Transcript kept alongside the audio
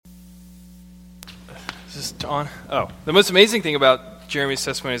Is this on? Oh, the most amazing thing about Jeremy's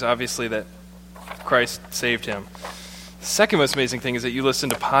testimony is obviously that Christ saved him. The second most amazing thing is that you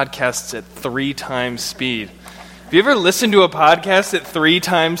listen to podcasts at 3 times speed. Have you ever listened to a podcast at 3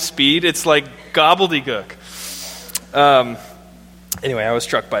 times speed? It's like gobbledygook. Anyway, I was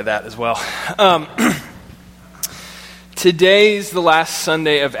struck by that as well. Today's the last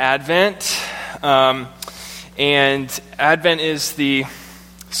Sunday of Advent, and Advent is the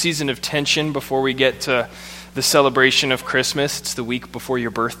season of tension before we get to the celebration of Christmas. It's the week before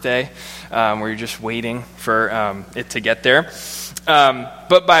your birthday, where you're just waiting for it to get there.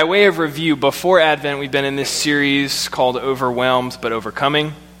 But by way of review, before Advent, we've been in this series called Overwhelmed but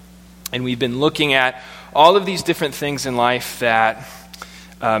Overcoming, and we've been looking at all of these different things in life that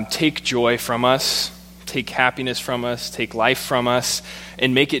take joy from us, take happiness from us, take life from us,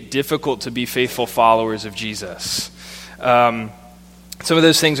 and make it difficult to be faithful followers of Jesus. Some of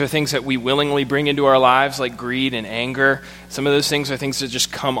those things are things that we willingly bring into our lives, like greed and anger. Some of those things are things that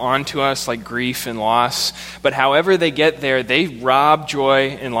just come onto us, like grief and loss. But however they get there, they rob joy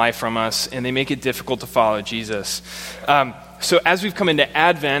in life from us, and they make it difficult to follow Jesus. So as we've come into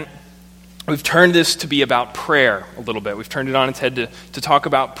Advent, we've turned this to be about prayer a little bit. We've turned it on its head to talk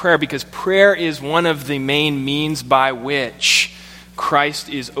about prayer, because prayer is one of the main means by which Christ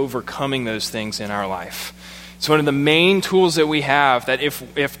is overcoming those things in our life. It's one of the main tools that we have, that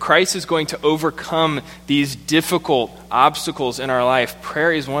if Christ is going to overcome these difficult obstacles in our life,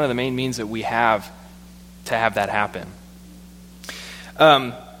 prayer is one of the main means that we have to have that happen.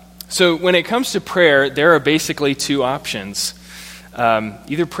 So when it comes to prayer, there are basically 2 options.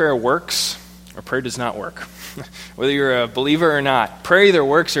 Either prayer works or prayer does not work. Whether you're a believer or not, prayer either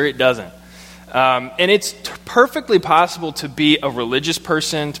works or it doesn't. And it's perfectly possible to be a religious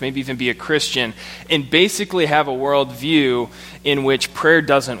person, to maybe even be a Christian, and basically have a worldview in which prayer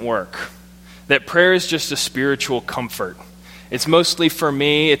doesn't work. That prayer is just a spiritual comfort. It's mostly for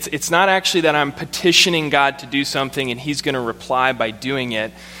me. It's not actually that I'm petitioning God to do something and He's going to reply by doing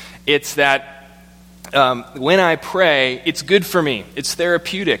it. It's that when I pray, it's good for me. It's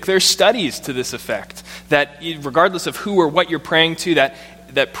therapeutic. There are studies to this effect, that regardless of who or what you're praying to,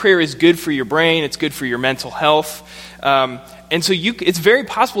 that prayer is good for your brain, it's good for your mental health. And so it's very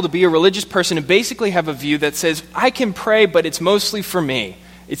possible to be a religious person and basically have a view that says, I can pray, but it's mostly for me.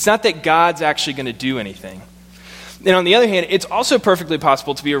 It's not that God's actually going to do anything. And on the other hand, it's also perfectly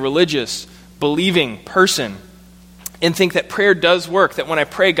possible to be a religious, believing person and think that prayer does work, that when I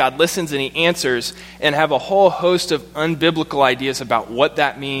pray, God listens and He answers, and have a whole host of unbiblical ideas about what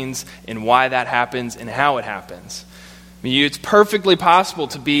that means and why that happens and how it happens. I mean, it's perfectly possible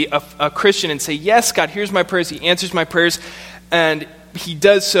to be a Christian and say, yes, God hears my prayers, He answers my prayers, and He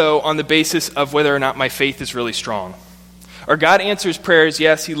does so on the basis of whether or not my faith is really strong. Or God answers prayers,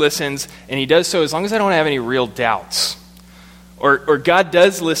 yes, He listens, and He does so as long as I don't have any real doubts. Or God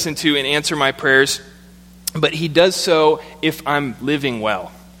does listen to and answer my prayers, but He does so if I'm living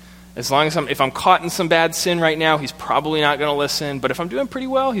well. As long as if I'm caught in some bad sin right now, He's probably not going to listen, but if I'm doing pretty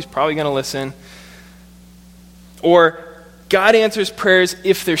well, He's probably going to listen. Or God answers prayers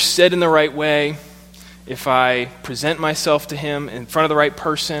if they're said in the right way, if I present myself to Him in front of the right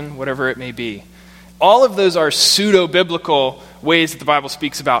person, whatever it may be. All of those are pseudo-biblical ways that the Bible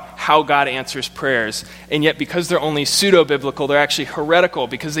speaks about how God answers prayers. And yet, because they're only pseudo-biblical, they're actually heretical,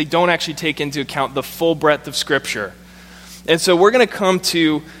 because they don't actually take into account the full breadth of Scripture. And so we're going to come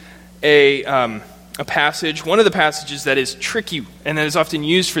to a passage, one of the passages that is tricky and that is often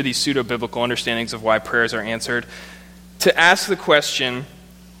used for these pseudo-biblical understandings of why prayers are answered, to ask the question,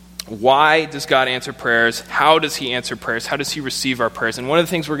 why does God answer prayers? How does He answer prayers? How does He receive our prayers? And one of the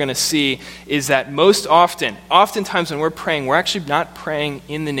things we're going to see is that oftentimes when we're praying, we're actually not praying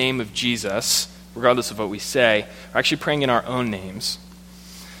in the name of Jesus, regardless of what we say. We're actually praying in our own names.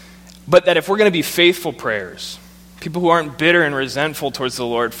 But that if we're going to be faithful prayers, people who aren't bitter and resentful towards the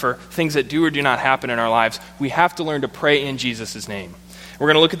Lord for things that do or do not happen in our lives, we have to learn to pray in Jesus' name. We're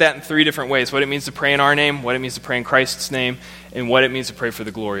going to look at that in 3 different ways: what it means to pray in our name, what it means to pray in Christ's name, and what it means to pray for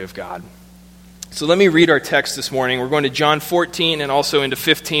the glory of God. So let me read our text this morning. We're going to John 14 and also into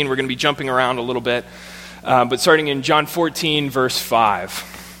 15. We're going to be jumping around a little bit. But starting in John 14, verse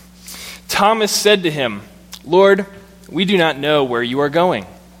 5. Thomas said to Him, Lord, we do not know where you are going.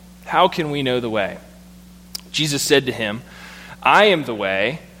 How can we know the way? Jesus said to him, I am the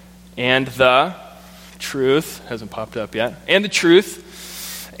way and the truth, hasn't popped up yet, and the truth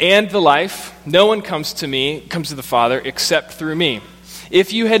and the life. No one comes to the Father except through me.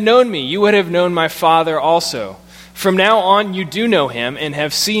 If you had known me, you would have known my Father also. From now on you do know Him and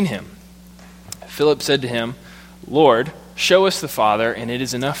have seen Him. Philip said to Him, Lord, show us the Father, and it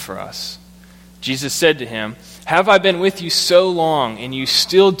is enough for us. Jesus said to him, "Have I been with you so long, and you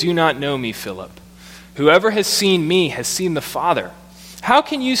still do not know me, Philip? Whoever has seen me has seen the Father. How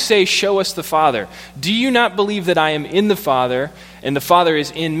can you say, 'Show us the Father'? Do you not believe that I am in the Father, and the Father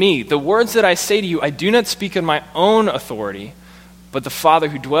is in me? The words that I say to you, I do not speak on my own authority, but the Father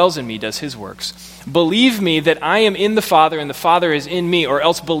who dwells in me does his works. Believe me that I am in the Father, and the Father is in me, or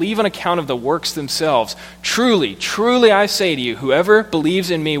else believe on account of the works themselves. Truly, truly I say to you, whoever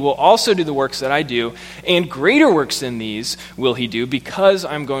believes in me will also do the works that I do, and greater works than these will he do, because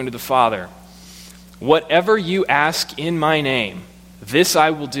I'm going to the Father. Whatever you ask in my name, this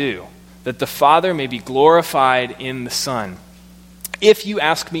I will do, that the Father may be glorified in the Son. If you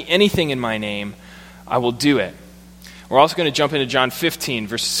ask me anything in my name, I will do it." We're also going to jump into John 15,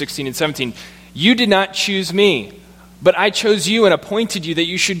 verses 16 and 17. "You did not choose me, but I chose you and appointed you that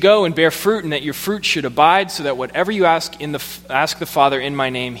you should go and bear fruit, and that your fruit should abide, so that whatever you ask the Father in my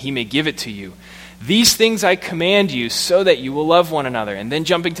name, he may give it to you. These things I command you, so that you will love one another." And then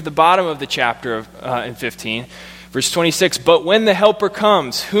jumping to the bottom of the chapter in 15, verse 26, "But when the Helper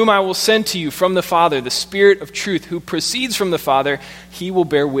comes, whom I will send to you from the Father, the Spirit of truth, who proceeds from the Father, he will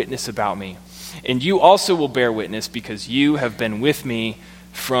bear witness about me. And you also will bear witness, because you have been with me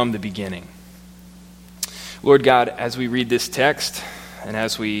from the beginning." Lord God, as we read this text and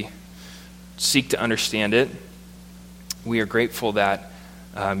as we seek to understand it, we are grateful that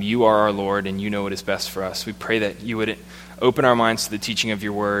you are our Lord and you know what is best for us. We pray that you would open our minds to the teaching of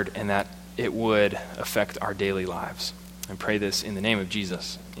your word and that it would affect our daily lives. I pray this in the name of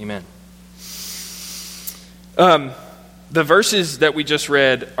Jesus. Amen. The verses that we just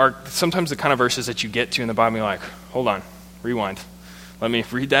read are sometimes the kind of verses that you get to in the Bible and you're like, hold on, rewind. Let me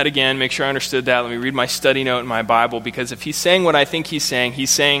read that again, make sure I understood that. Let me read my study note in my Bible, because if he's saying what I think he's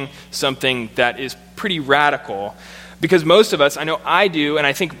saying something that is pretty radical. Because most of us, I know I do, and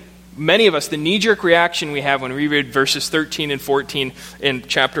I think many of us, the knee-jerk reaction we have when we read verses 13 and 14 in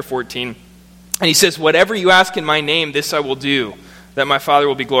chapter 14, and he says, "Whatever you ask in my name, this I will do, that my Father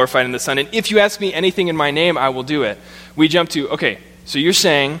will be glorified in the Son. And if you ask me anything in my name, I will do it." We jump to, okay, so you're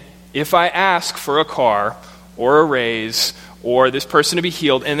saying, if I ask for a car or a raise or this person to be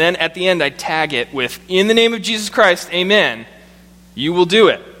healed, and then at the end I tag it with, "In the name of Jesus Christ, amen," you will do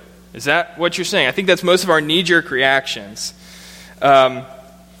it. Is that what you're saying? I think that's most of our knee-jerk reactions.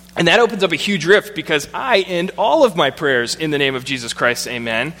 And that opens up a huge rift, because I end all of my prayers in the name of Jesus Christ,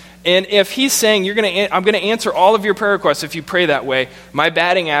 amen. And if he's saying I'm going to answer all of your prayer requests if you pray that way, my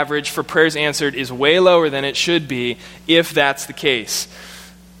batting average for prayers answered is way lower than it should be if that's the case.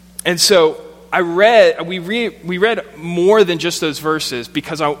 And so we read more than just those verses,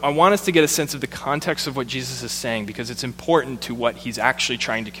 because I want us to get a sense of the context of what Jesus is saying, because it's important to what he's actually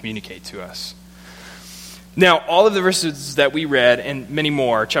trying to communicate to us. Now, all of the verses that we read, and many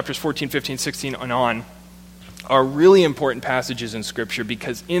more, chapters 14, 15, 16, and on, are really important passages in Scripture,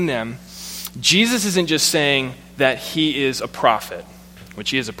 because in them, Jesus isn't just saying that he is a prophet,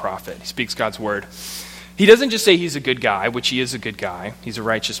 which he is a prophet. He speaks God's word. He doesn't just say he's a good guy, which he is a good guy. He's a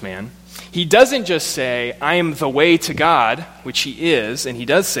righteous man. He doesn't just say, "I am the way to God," which he is, and he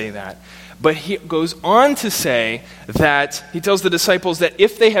does say that. But he goes on to say that he tells the disciples that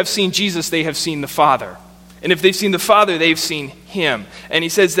if they have seen Jesus, they have seen the Father. And if they've seen the Father, they've seen him. And he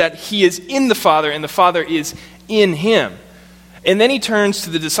says that he is in the Father and the Father is in him. And then he turns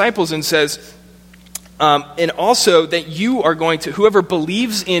to the disciples and says, and also that you are going to, whoever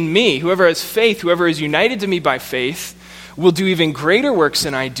believes in me, whoever has faith, whoever is united to me by faith, will do even greater works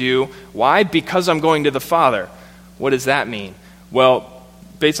than I do. Why? Because I'm going to the Father. What does that mean? Well,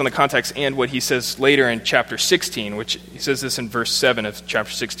 based on the context and what he says later in chapter 16, which he says this in verse 7 of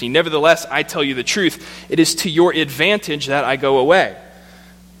chapter 16. "Nevertheless, I tell you the truth, it is to your advantage that I go away.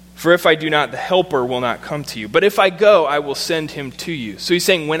 For if I do not, the Helper will not come to you. But if I go, I will send him to you." So he's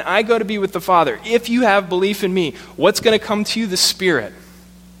saying, when I go to be with the Father, if you have belief in me, what's going to come to you? The Spirit.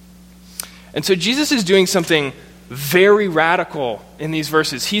 And so Jesus is doing something very radical in these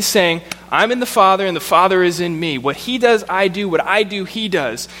verses. He's saying, I'm in the Father and the Father is in me. What he does, I do. What I do, he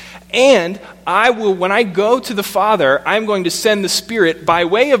does. And I will, when I go to the Father, I'm going to send the Spirit by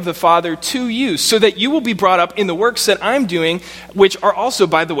way of the Father to you, so that you will be brought up in the works that I'm doing, which are also,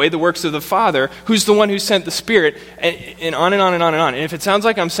 by the way, the works of the Father, who's the one who sent the Spirit, and on and on and on and on. And if it sounds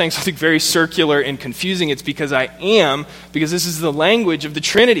like I'm saying something very circular and confusing, it's because I am, because this is the language of the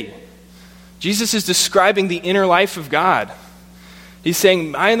Trinity. Jesus is describing the inner life of God. He's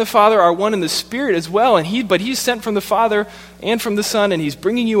saying, I and the Father are one in the Spirit as well, but he's sent from the Father and from the Son, and he's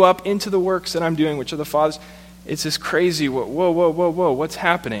bringing you up into the works that I'm doing, which are the Father's. It's this crazy, whoa, what's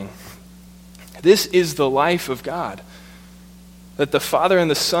happening? This is the life of God. that the Father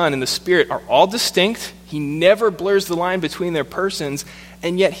and the Son and the Spirit are all distinct. He never blurs the line between their persons,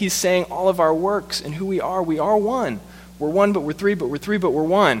 and yet he's saying all of our works and who we are one. We're one, but we're three, but we're three, but we're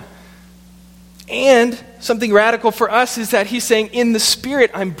one. And something radical for us is that he's saying, in the Spirit,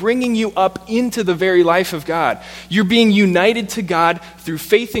 I'm bringing you up into the very life of God. You're being united to God through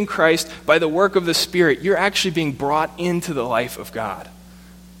faith in Christ by the work of the Spirit. You're actually being brought into the life of God.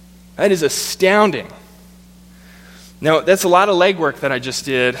 That is astounding. Now, that's a lot of legwork that I just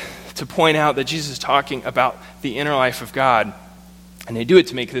did to point out that Jesus is talking about the inner life of God. And they do it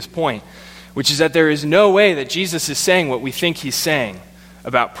to make this point, which is that there is no way that Jesus is saying what we think he's saying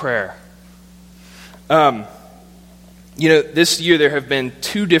about prayer. This year there have been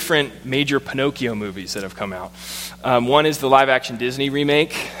 2 different major Pinocchio movies that have come out. One is the live-action Disney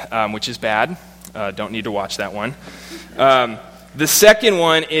remake, which is bad. Don't need to watch that one. The second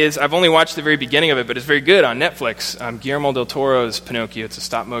one is, I've only watched the very beginning of it, but it's very good on Netflix. Guillermo del Toro's Pinocchio. It's a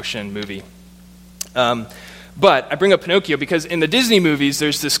stop-motion movie. But I bring up Pinocchio because in the Disney movies,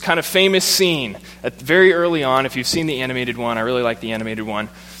 there's this kind of famous scene very early on. If you've seen the animated one, I really like the animated one,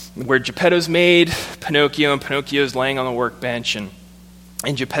 where Geppetto's made Pinocchio, and Pinocchio's laying on the workbench, and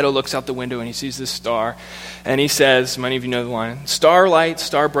Geppetto looks out the window and he sees this star, and he says, many of you know the line, "Starlight,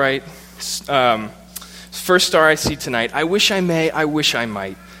 star bright, first star I see tonight. I wish I may, I wish I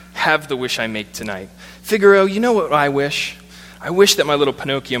might, have the wish I make tonight. Figaro, you know what I wish? I wish that my little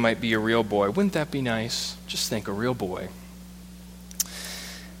Pinocchio might be a real boy. Wouldn't that be nice? Just think, a real boy."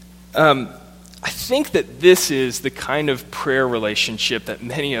 I think that this is the kind of prayer relationship that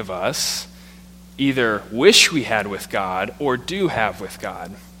many of us either wish we had with God or do have with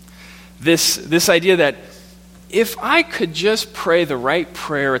God. This idea that if I could just pray the right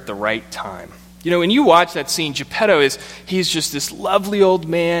prayer at the right time. When you watch that scene, Geppetto he's just this lovely old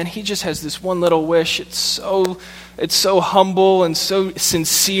man. He just has this one little wish. It's so humble and so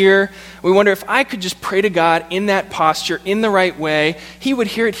sincere. We wonder if I could just pray to God in that posture, in the right way, he would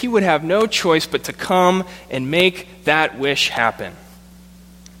hear it. He would have no choice but to come and make that wish happen.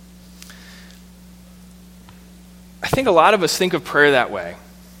 I think a lot of us think of prayer that way.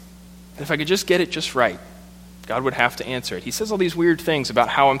 If I could just get it just right, God would have to answer it. He says all these weird things about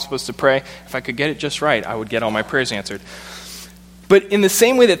how I'm supposed to pray. If I could get it just right, I would get all my prayers answered. But in the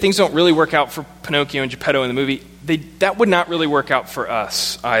same way that things don't really work out for Pinocchio and Geppetto in the movie, that would not really work out for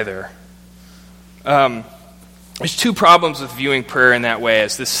us either. There's 2 problems with viewing prayer in that way,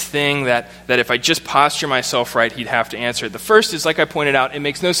 as this thing that if I just posture myself right, he'd have to answer it. The first is, like I pointed out, it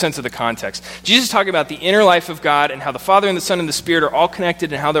makes no sense of the context. Jesus is talking about the inner life of God and how the Father and the Son and the Spirit are all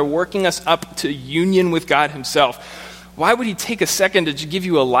connected and how they're working us up to union with God himself. Why would he take a second to give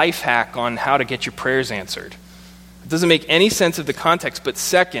you a life hack on how to get your prayers answered? It doesn't make any sense of the context. But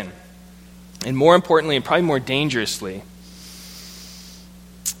second, and more importantly and probably more dangerously,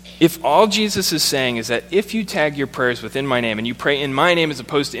 if all Jesus is saying is that if you tag your prayers within my name, and you pray in my name as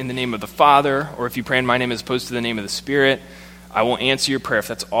opposed to in the name of the Father, or if you pray in my name as opposed to the name of the Spirit, I will answer your prayer. If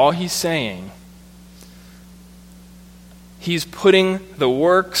that's all he's saying, he's putting the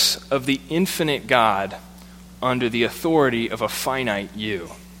works of the infinite God under the authority of a finite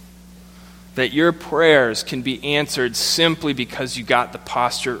you. That your prayers can be answered simply because you got the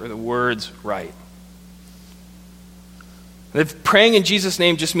posture or the words right. If praying in Jesus'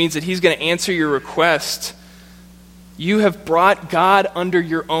 name just means that he's going to answer your request, you have brought God under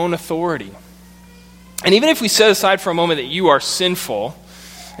your own authority. And even if we set aside for a moment that you are sinful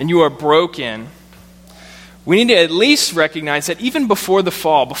and you are broken, we need to at least recognize that even before the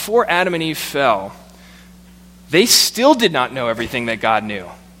fall, before Adam and Eve fell, they still did not know everything that God knew.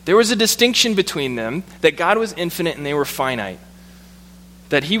 There was a distinction between them, that God was infinite and they were finite.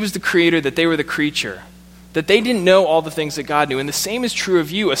 That he was the creator, that they were the creature. That they didn't know all the things that God knew. And the same is true of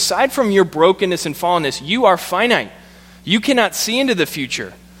you. Aside from your brokenness and fallenness, you are finite. You cannot see into the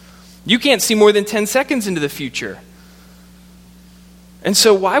future. You can't see more than 10 seconds into the future. And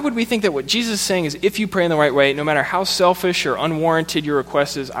so why would we think that what Jesus is saying is, if you pray in the right way, no matter how selfish or unwarranted your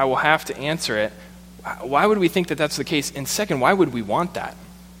request is, I will have to answer it? Why would we think that that's the case? And second, why would we want that?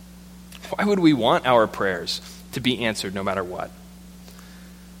 Why would we want our prayers to be answered no matter what?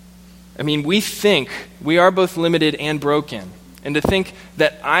 I mean, we think we are both limited and broken. And to think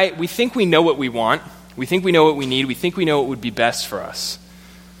that we think we know what we want, we think we know what we need, we think we know what would be best for us.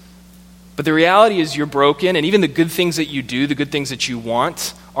 But the reality is you're broken, and even the good things that you do, the good things that you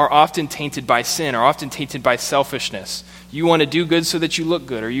want, are often tainted by sin, are often tainted by selfishness. You want to do good so that you look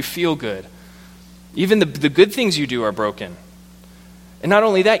good or you feel good. Even the good things you do are broken. And not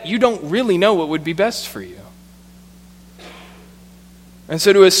only that, you don't really know what would be best for you. And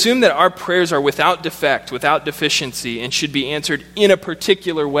so to assume that our prayers are without defect, without deficiency, and should be answered in a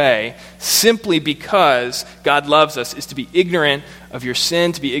particular way simply because God loves us is to be ignorant of your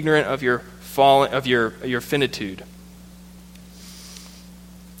sin, to be ignorant of your finitude.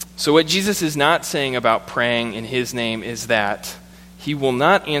 So what Jesus is not saying about praying in his name is that he will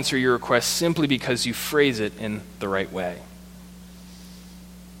not answer your request simply because you phrase it in the right way.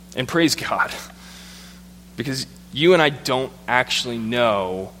 And praise God, because you and I don't actually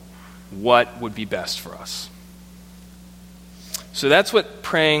know what would be best for us. So that's what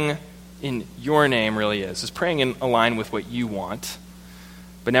praying in your name really is praying in line with what you want.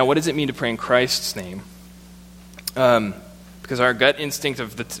 But now what does it mean to pray in Christ's name? Because our gut instinct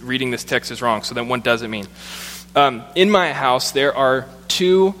of reading this text is wrong, so then what does it mean? In my house, there are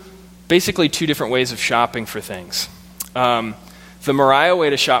basically two different ways of shopping for things. The Moriah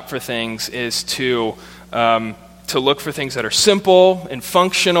way to shop for things is to look for things that are simple and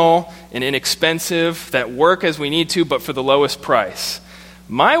functional and inexpensive, that work as we need to, but for the lowest price.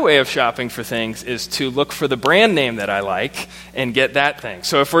 My way of shopping for things is to look for the brand name that I like and get that thing.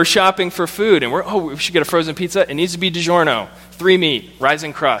 So if we're shopping for food and we should get a frozen pizza, it needs to be DiGiorno, 3 meat,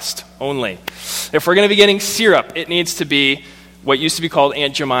 rising crust only. If we're going to be getting syrup, it needs to be what used to be called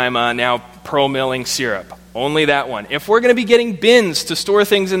Aunt Jemima, now Pearl Milling syrup. Only that one. If we're going to be getting bins to store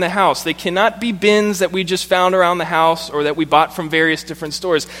things in the house, they cannot be bins that we just found around the house or that we bought from various different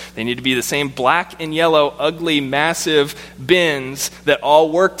stores. They need to be the same black and yellow, ugly, massive bins that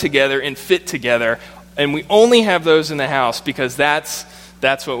all work together and fit together. And we only have those in the house because that's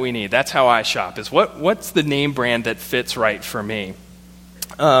what we need. That's how I shop, is what's the name brand that fits right for me?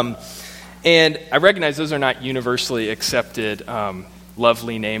 And I recognize those are not universally accepted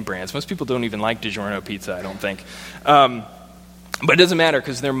lovely name brands. Most people don't even like DiGiorno pizza, I don't think. But it doesn't matter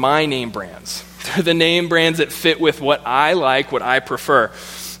because they're my name brands. They're the name brands that fit with what I like, what I prefer.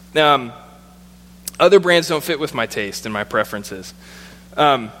 Other brands don't fit with my taste and my preferences.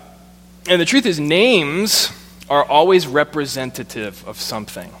 And the truth is, names are always representative of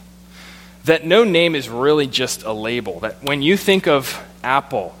something. That no name is really just a label. That when you think of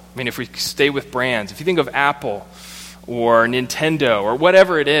Apple, if we stay with brands, if you think of Apple or Nintendo or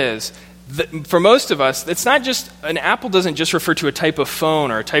whatever it is, for most of us, it's not just, an Apple doesn't just refer to a type of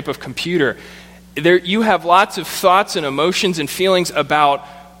phone or a type of computer. You have lots of thoughts and emotions and feelings about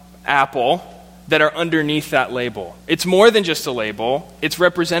Apple that are underneath that label. It's more than just a label. It's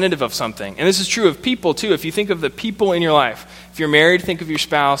representative of something. And this is true of people too. If you think of the people in your life, if you're married, think of your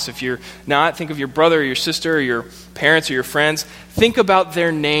spouse. If you're not, think of your brother or your sister or your parents or your friends. Think about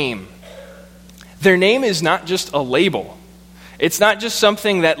their name. Their name is not just a label. It's not just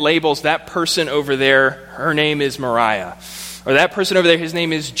something that labels that person over there, her name is Mariah. Or that person over there, his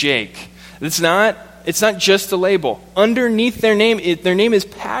name is Jake. It's not just a label. Underneath their name is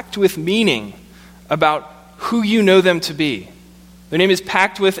packed with meaning about who you know them to be. Their name is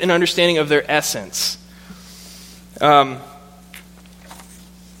packed with an understanding of their essence. And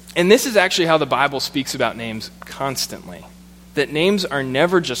this is actually how the Bible speaks about names constantly. That names are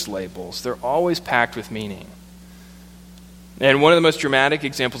never just labels. They're always packed with meaning. And one of the most dramatic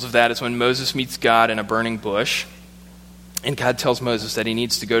examples of that is when Moses meets God in a burning bush. And God tells Moses that he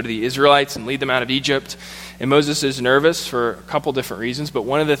needs to go to the Israelites and lead them out of Egypt. And Moses is nervous for a couple different reasons. But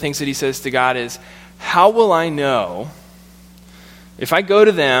one of the things that he says to God is, how will I know if I go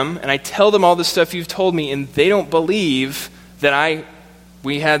to them and I tell them all the stuff you've told me and they don't believe that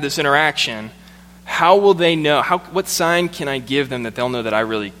we had this interaction? How will they know? What sign can I give them that they'll know that I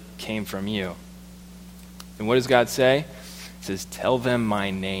really came from you? And what does God say? He says, tell them my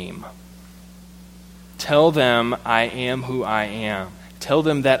name. Tell them I am who I am. Tell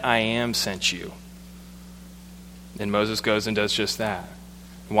them that I am sent you. And Moses goes and does just that.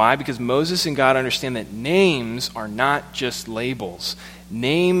 Why? Because Moses and God understand that names are not just labels.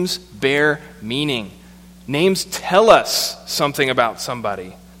 Names bear meaning. Names tell us something about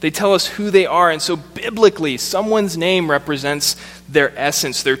somebody. They tell us who they are. And so biblically, someone's name represents their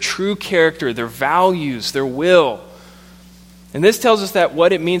essence, their true character, their values, their will. And this tells us that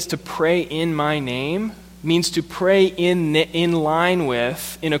what it means to pray in my name means to pray in line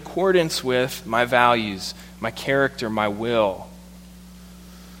with, in accordance with my values, my character, my will.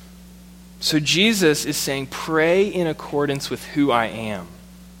 So Jesus is saying, pray in accordance with who I am.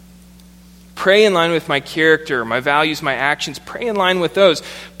 Pray in line with my character, my values, my actions. Pray in line with those.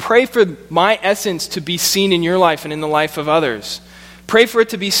 Pray for my essence to be seen in your life and in the life of others. Pray for it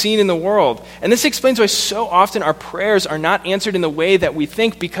to be seen in the world. And this explains why so often our prayers are not answered in the way that we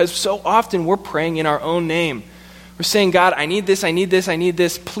think, because so often we're praying in our own name. We're saying, God, I need this, I need this, I need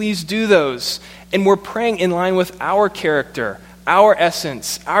this. Please do those. And we're praying in line with our character, our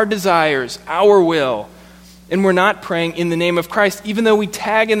essence, our desires, our will. And we're not praying in the name of Christ. Even though we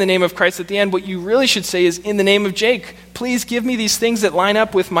tag in the name of Christ at the end, what you really should say is, in the name of Jake, please give me these things that line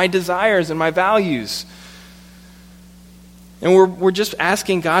up with my desires and my values. And we're just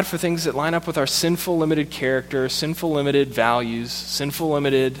asking God for things that line up with our sinful, limited character, sinful, limited values, sinful,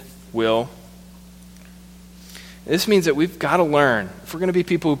 limited will. This means that we've got to learn, if we're going to be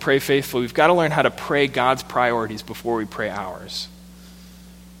people who pray faithfully, we've got to learn how to pray God's priorities before we pray ours.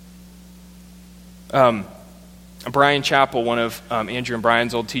 Brian Chappell, one of Andrew and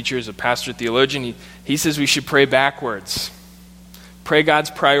Brian's old teachers, a pastor theologian, he says we should pray backwards. Pray God's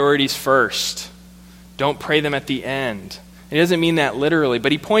priorities first. Don't pray them at the end. He doesn't mean that literally,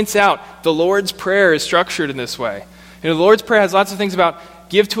 but he points out the Lord's Prayer is structured in this way. The Lord's Prayer has lots of things about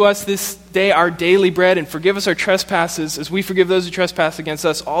give to us this day our daily bread and forgive us our trespasses as we forgive those who trespass against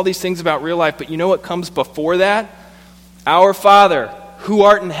us. All these things about real life. But you know what comes before that? Our Father, who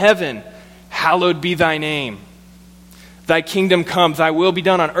art in heaven, hallowed be thy name. Thy kingdom come, thy will be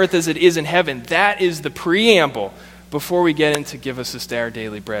done on earth as it is in heaven. That is the preamble before we get into give us this day our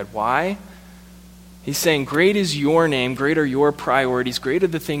daily bread. Why? He's saying, great is your name, great are your priorities, great are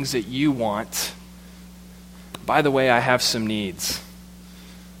the things that you want. By the way, I have some needs.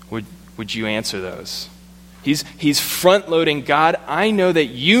 Would you answer those? He's front-loading, God, I know that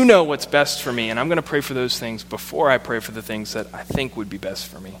you know what's best for me, and I'm going to pray for those things before I pray for the things that I think would be best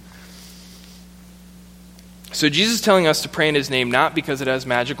for me. So Jesus is telling us to pray in his name not because it has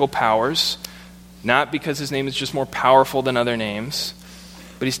magical powers, not because his name is just more powerful than other names,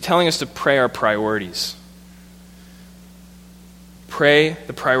 but he's telling us to pray our priorities. Pray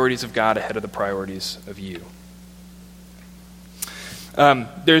the priorities of God ahead of the priorities of you.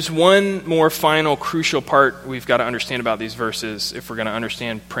 There's one more final crucial part we've got to understand about these verses if we're going to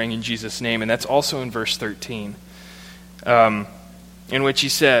understand praying in Jesus' name, and that's also in verse 13, in which he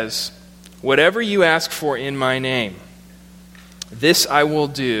says, whatever you ask for in my name, this I will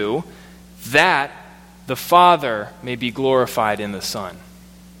do, that the Father may be glorified in the Son.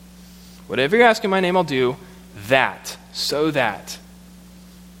 Whatever you ask in my name, I'll do, that, so that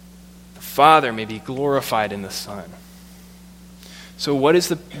the Father may be glorified in the Son. So what is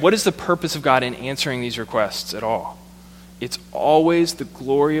the purpose of God in answering these requests at all? It's always the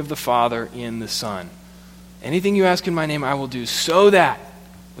glory of the Father in the Son. Anything you ask in my name, I will do, so that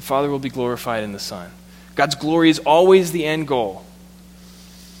the Father will be glorified in the Son. God's glory is always the end goal.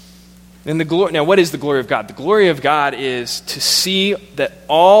 And now, what is the glory of God? The glory of God is to see that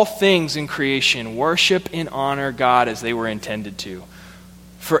all things in creation worship and honor God as they were intended to.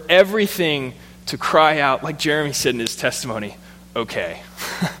 For everything to cry out, like Jeremy said in his testimony, okay.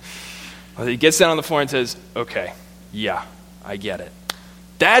 He gets down on the floor and says, okay, yeah, I get it.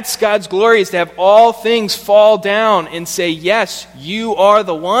 That's God's glory, is to have all things fall down and say, yes, you are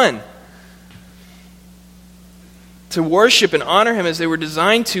the one. To worship and honor him as they were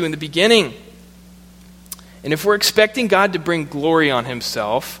designed to in the beginning. And if we're expecting God to bring glory on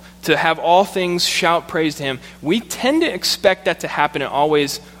himself, to have all things shout praise to him, we tend to expect that to happen in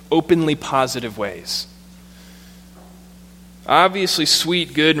always openly positive ways. Obviously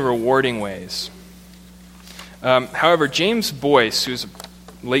sweet, good, and rewarding ways. However, James Boyce, who's a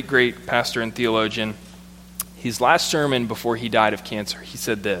late great pastor and theologian, his last sermon before he died of cancer, he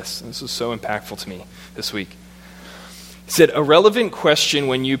said this, and this was so impactful to me this week. He said, a relevant question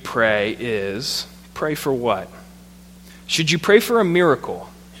when you pray is, pray for what? Should you pray for a miracle?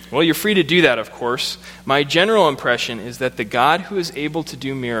 Well, you're free to do that, of course. My general impression is that the God who is able to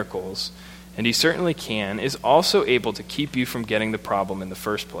do miracles, and he certainly can, is also able to keep you from getting the problem in the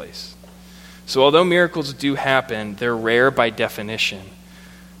first place. So although miracles do happen, they're rare by definition.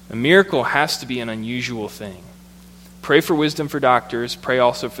 A miracle has to be an unusual thing. Pray for wisdom for doctors. Pray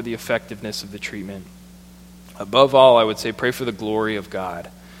also for the effectiveness of the treatment. Above all, I would say pray for the glory of God.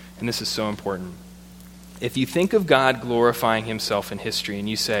 And this is so important. If you think of God glorifying himself in history and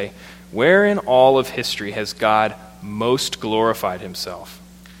you say, where in all of history has God most glorified himself?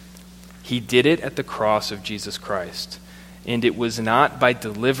 He did it at the cross of Jesus Christ. And it was not by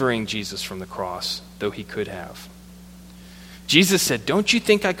delivering Jesus from the cross, though he could have. Jesus said, don't you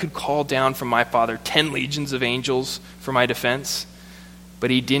think I could call down from my Father 10 legions of angels for my defense? But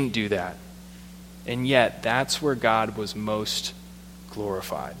he didn't do that. And yet, that's where God was most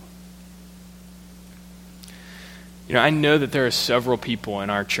glorified. You know, I know that there are several people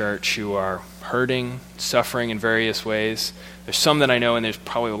in our church who are hurting, suffering in various ways. There's some that I know, and there's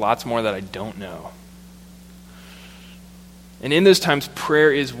probably lots more that I don't know. And in those times,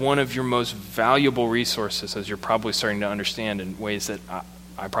 prayer is one of your most valuable resources, as you're probably starting to understand in ways that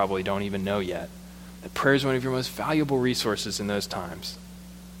I probably don't even know yet. that prayer is one of your most valuable resources in those times.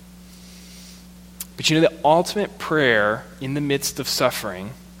 But you know, the ultimate prayer in the midst of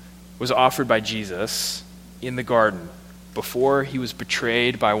suffering was offered by Jesus in the garden before he was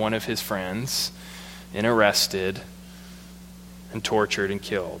betrayed by one of his friends and arrested and tortured and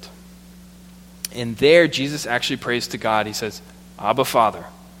killed. And there, Jesus actually prays to God. He says, Abba, Father,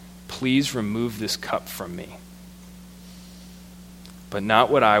 please remove this cup from me. But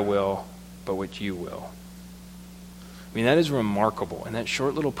not what I will, but what you will. I mean, that is remarkable. In that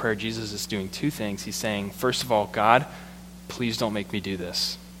short little prayer, Jesus is doing two things. He's saying, first of all, God, please don't make me do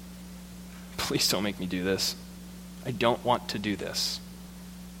this. Please don't make me do this. I don't want to do this.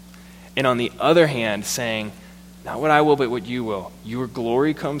 And on the other hand, saying, not what I will, but what you will. Your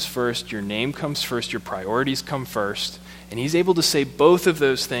glory comes first, your name comes first, your priorities come first. And he's able to say both of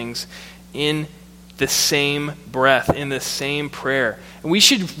those things in the same breath, in the same prayer. And we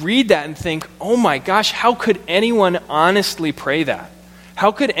should read that and think, oh my gosh, how could anyone honestly pray that?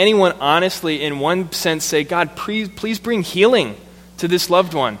 How could anyone honestly, in one sense, say, God, please bring healing to this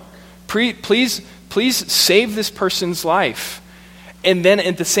loved one. Please save this person's life. And then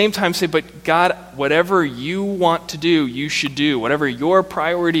at the same time say, but God, whatever you want to do, you should do. Whatever your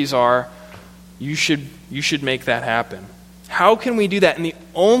priorities are, you should make that happen. How can we do that? And the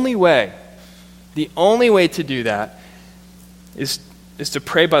only way to do that is to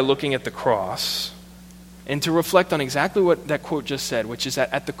pray by looking at the cross and to reflect on exactly what that quote just said, which is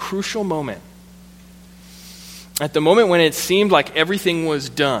that at the crucial moment, at the moment when it seemed like everything was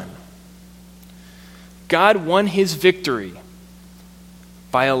done, God won his victory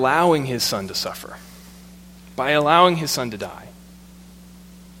by allowing his son to suffer, by allowing his son to die.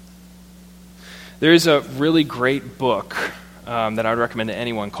 There is a really great book that I would recommend to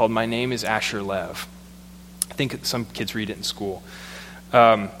anyone called My Name is Asher Lev. I think some kids read it in school.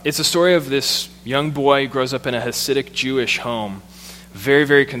 It's a story of this young boy who grows up in a Hasidic Jewish home, very,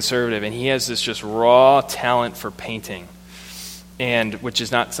 very conservative, and he has this just raw talent for painting, and which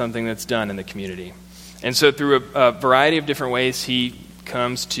is not something that's done in the community. And so through a variety of different ways, he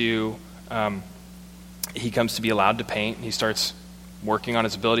comes to be allowed to paint. He starts working on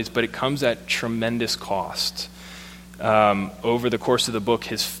his abilities, but it comes at tremendous cost. Over the course of the book,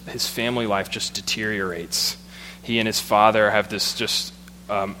 his family life just deteriorates. He and his father have this just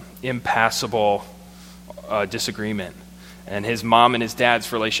impassable disagreement. And his mom and his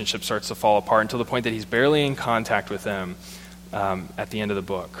dad's relationship starts to fall apart until the point that he's barely in contact with them at the end of the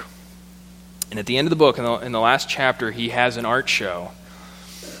book. And at the end of the book, in the last chapter, he has an art show.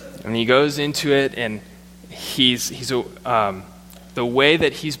 And he goes into it, and the way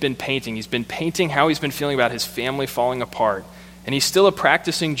that he's been painting how he's been feeling about his family falling apart. And he's still a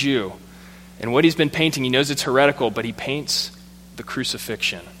practicing Jew. And what he's been painting, he knows it's heretical, but he paints the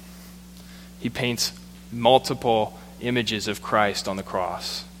crucifixion. He paints multiple images of Christ on the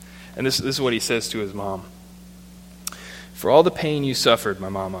cross. And this is what he says to his mom. For all the pain you suffered, my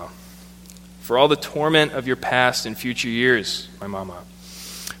mama. For all the torment of your past and future years, my mama.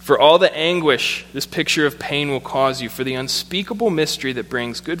 For all the anguish this picture of pain will cause you, for the unspeakable mystery that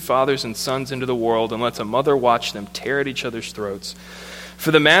brings good fathers and sons into the world and lets a mother watch them tear at each other's throats. For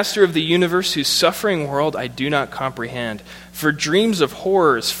the master of the universe whose suffering world I do not comprehend. For dreams of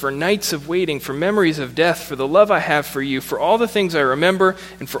horrors, for nights of waiting, for memories of death, for the love I have for you, for all the things I remember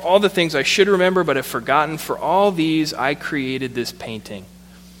and for all the things I should remember but have forgotten, for all these I created this painting.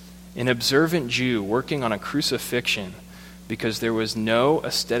 An observant Jew working on a crucifixion because there was no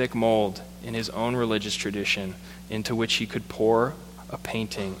aesthetic mold in his own religious tradition into which he could pour a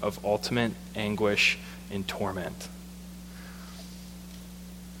painting of ultimate anguish and torment.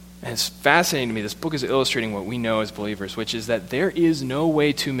 And it's fascinating to me. This book is illustrating what we know as believers, which is that there is no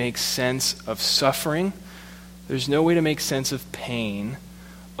way to make sense of suffering. There's no way to make sense of pain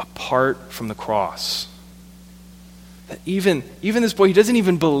apart from the cross. That even this boy, he doesn't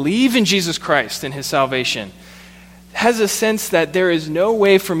even believe in Jesus Christ and his salvation, has a sense that there is no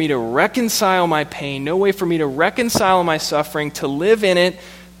way for me to reconcile my pain, no way for me to reconcile my suffering, to live in it,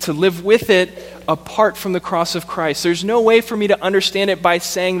 to live with it apart from the cross of Christ. There's no way for me to understand it by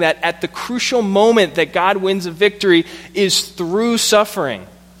saying that at the crucial moment that God wins a victory is through suffering.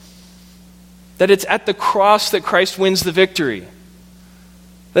 That it's at the cross that Christ wins the victory.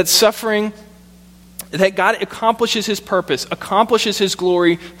 That suffering, that God accomplishes his purpose, accomplishes his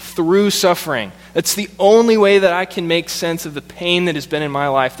glory through suffering. That's the only way that I can make sense of the pain that has been in my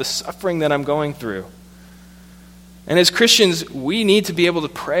life, the suffering that I'm going through. And as Christians, we need to be able to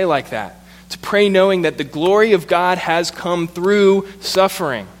pray like that, to pray knowing that the glory of God has come through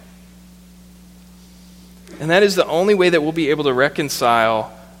suffering. And that is the only way that we'll be able to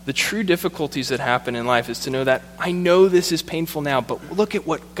reconcile the true difficulties that happen in life is to know that I know this is painful now, but look at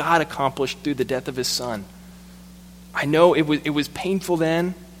what God accomplished through the death of his son. I know it was painful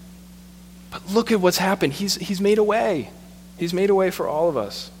then, but look at what's happened. He's made a way. He's made a way for all of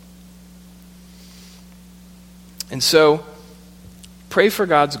us. And so, pray for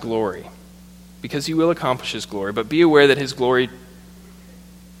God's glory, because he will accomplish his glory, but be aware that his glory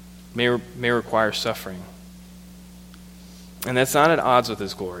may require suffering. And that's not at odds with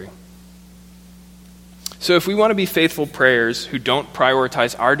his glory. So if we want to be faithful prayers who don't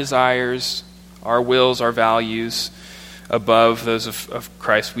prioritize our desires, our wills, our values above those of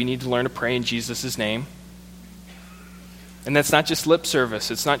Christ, we need to learn to pray in Jesus' name. And that's not just lip service.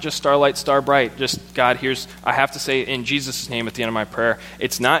 It's not just starlight, star bright. Just, God, I have to say in Jesus' name at the end of my prayer.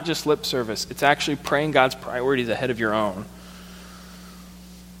 It's not just lip service. It's actually praying God's priorities ahead of your own.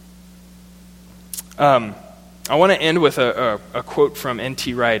 I want to end with a quote from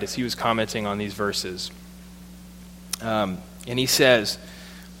N.T. Wright as he was commenting on these verses. And he says,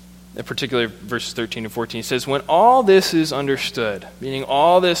 in particular verses 13 and 14, he says, when all this is understood, meaning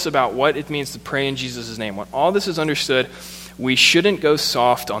all this about what it means to pray in Jesus' name, when all this is understood, we shouldn't go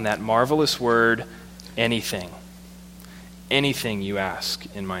soft on that marvelous word, anything. Anything you ask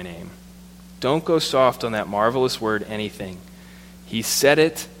in my name. Don't go soft on that marvelous word, anything. He said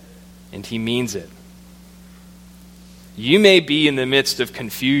it, and he means it. You may be in the midst of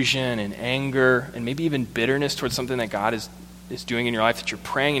confusion and anger and maybe even bitterness towards something that God is doing in your life, that you're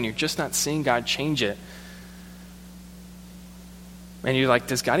praying and you're just not seeing God change it. And you're like,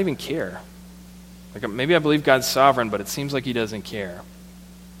 does God even care? Like, maybe I believe God's sovereign, but it seems like he doesn't care.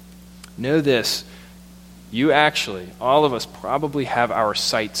 Know this, all of us probably have our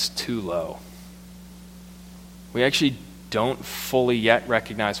sights too low. We actually don't fully yet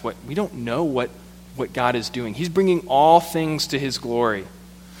recognize we don't know what God is doing. He's bringing all things to his glory.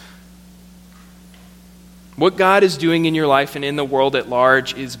 What God is doing in your life and in the world at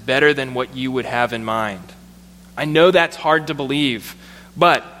large is better than what you would have in mind. I know that's hard to believe,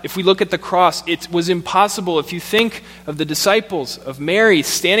 but if we look at the cross, it was impossible. If you think of the disciples, of Mary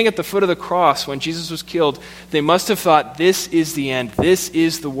standing at the foot of the cross when Jesus was killed, they must have thought, this is the end, this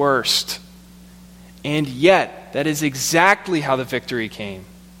is the worst. And yet, that is exactly how the victory came.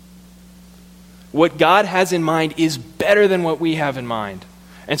 What God has in mind is better than what we have in mind.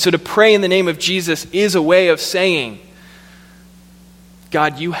 And so to pray in the name of Jesus is a way of saying,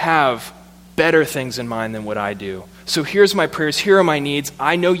 God, you have better things in mind than what I do. So here's my prayers, here are my needs.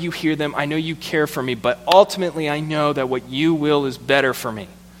 I know you hear them, I know you care for me, but ultimately I know that what you will is better for me.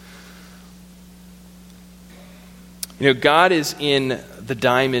 You know, God is in the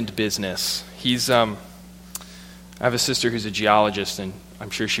diamond business. I have a sister who's a geologist, and I'm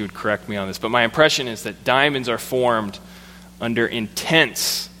sure she would correct me on this, but my impression is that diamonds are formed under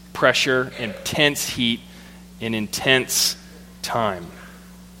intense pressure, intense heat, and intense time.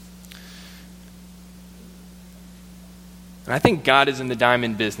 And I think God is in the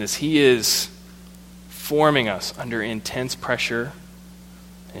diamond business. He is forming us under intense pressure,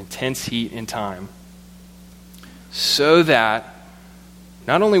 intense heat, and time, so that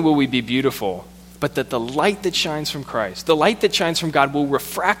not only will we be beautiful, but that the light that shines from Christ, the light that shines from God, will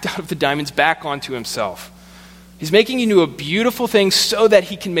refract out of the diamonds back onto himself. He's making you into a beautiful thing so that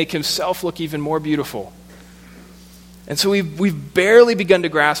he can make himself look even more beautiful. And so we've barely begun to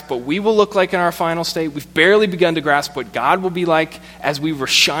grasp what we will look like in our final state. We've barely begun to grasp what God will be like as we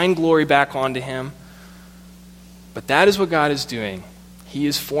shine glory back onto him. But that is what God is doing. He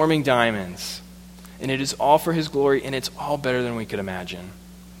is forming diamonds. And it is all for his glory, and it's all better than we could imagine.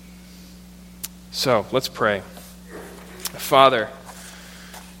 So, let's pray. Father,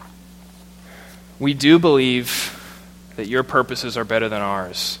 we do believe that your purposes are better than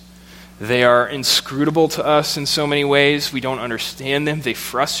ours. They are inscrutable to us in so many ways. We don't understand them. They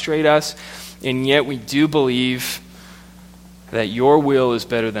frustrate us. And yet we do believe that your will is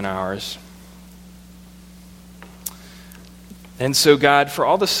better than ours. And so, God, for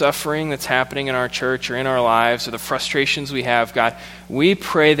all the suffering that's happening in our church or in our lives or the frustrations we have, God, we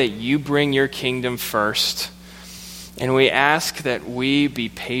pray that you bring your kingdom first. And we ask that we be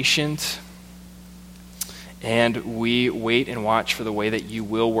patient and we wait and watch for the way that you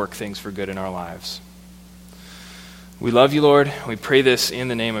will work things for good in our lives. We love you, Lord. We pray this in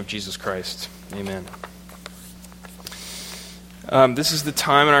the name of Jesus Christ. Amen. This is the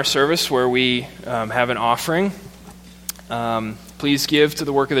time in our service where we have an offering. Please give to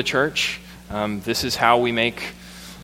the work of the church. This is how we make